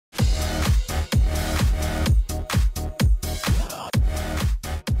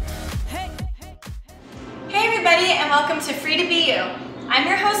welcome to Free2BeYou. I'm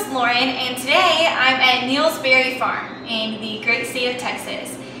your host Lauren, and today I'm at Neil's Berry Farm in the great state of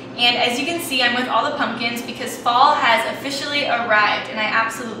Texas. And as you can see, I'm with all the pumpkins because fall has officially arrived and I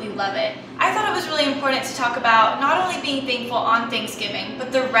absolutely love it. I thought it was really important to talk about not only being thankful on Thanksgiving,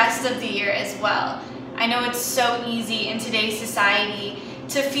 but the rest of the year as well. I know it's so easy in today's society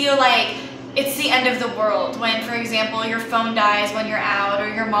to feel like it's the end of the world when, for example, your phone dies when you're out, or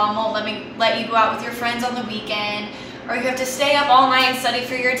your mom won't let you go out with your friends on the weekend, or you have to stay up all night and study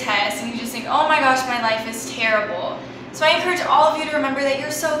for your test, and you just think, oh my gosh, my life is terrible. So I encourage all of you to remember that you're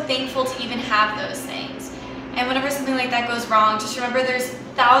so thankful to even have those things. And whenever something like that goes wrong, just remember there's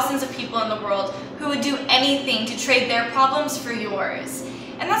thousands of people in the world who would do anything to trade their problems for yours.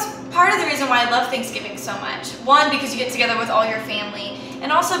 And that's part of the reason why I love Thanksgiving so much. One, because you get together with all your family,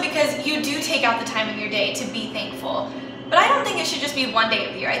 and also because you do take out the time in your day to be thankful. But I don't think it should just be one day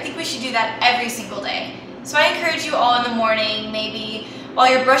of the year. I think we should do that every single day. So I encourage you all in the morning, maybe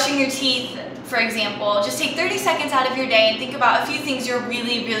while you're brushing your teeth, for example, just take 30 seconds out of your day and think about a few things you're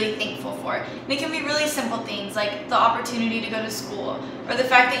really, really thankful for. And it can be really simple things like the opportunity to go to school, or the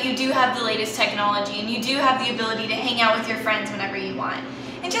fact that you do have the latest technology and you do have the ability to hang out with your friends whenever you want.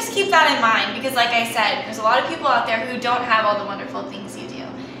 And just keep that in mind because, like I said, there's a lot of people out there who don't have all the wonderful things you do.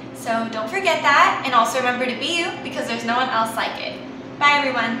 So don't forget that, and also remember to be you because there's no one else like it. Bye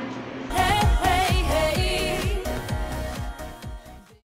everyone.